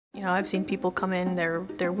You know, I've seen people come in,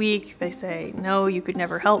 they're weak, they say, no, you could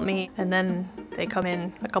never help me, and then they come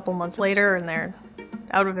in a couple months later and they're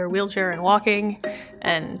out of their wheelchair and walking,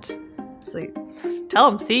 and it's like,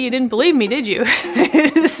 tell them, see, you didn't believe me, did you?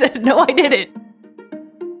 I said, no, I didn't.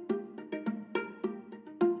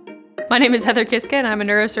 My name is Heather Kistka and I'm a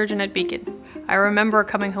neurosurgeon at Beacon. I remember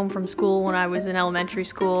coming home from school when I was in elementary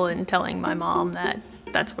school and telling my mom that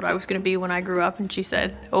that's what I was going to be when I grew up, and she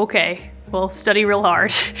said, okay, well, study real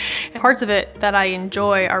hard. Parts of it that I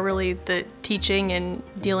enjoy are really the teaching and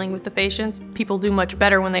dealing with the patients. People do much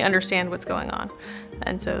better when they understand what's going on.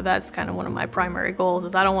 And so that's kind of one of my primary goals,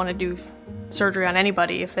 is I don't want to do surgery on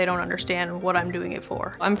anybody if they don't understand what I'm doing it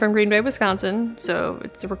for. I'm from Green Bay, Wisconsin, so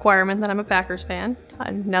it's a requirement that I'm a Packers fan.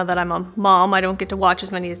 Now that I'm a mom, I don't get to watch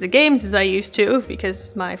as many of the games as I used to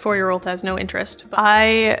because my 4-year-old has no interest.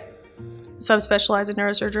 I subspecialize in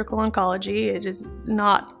neurosurgical oncology. It is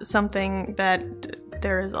not something that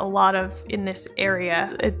there is a lot of in this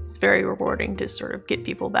area. It's very rewarding to sort of get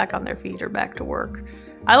people back on their feet or back to work.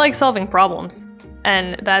 I like solving problems,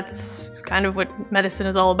 and that's kind of what medicine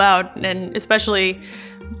is all about, and especially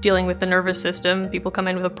dealing with the nervous system. People come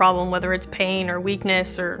in with a problem, whether it's pain or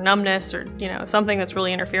weakness or numbness or, you know, something that's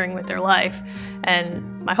really interfering with their life.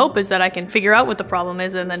 And my hope is that I can figure out what the problem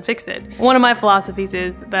is and then fix it. One of my philosophies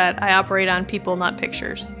is that I operate on people, not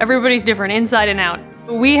pictures. Everybody's different inside and out.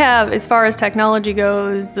 We have, as far as technology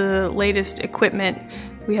goes, the latest equipment.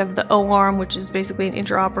 We have the O-arm, which is basically an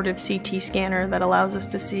intraoperative CT scanner that allows us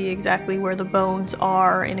to see exactly where the bones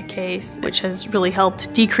are in a case, which has really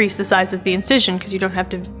helped decrease the size of the incision because you don't have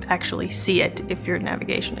to actually see it if your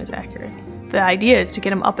navigation is accurate. The idea is to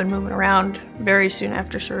get them up and moving around very soon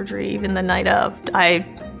after surgery, even the night of. I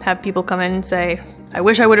have people come in and say, I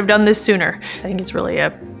wish I would have done this sooner. I think it's really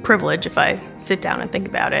a privilege, if I sit down and think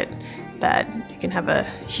about it, that you can have a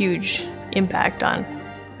huge impact on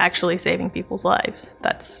actually saving people's lives.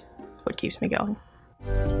 That's what keeps me going.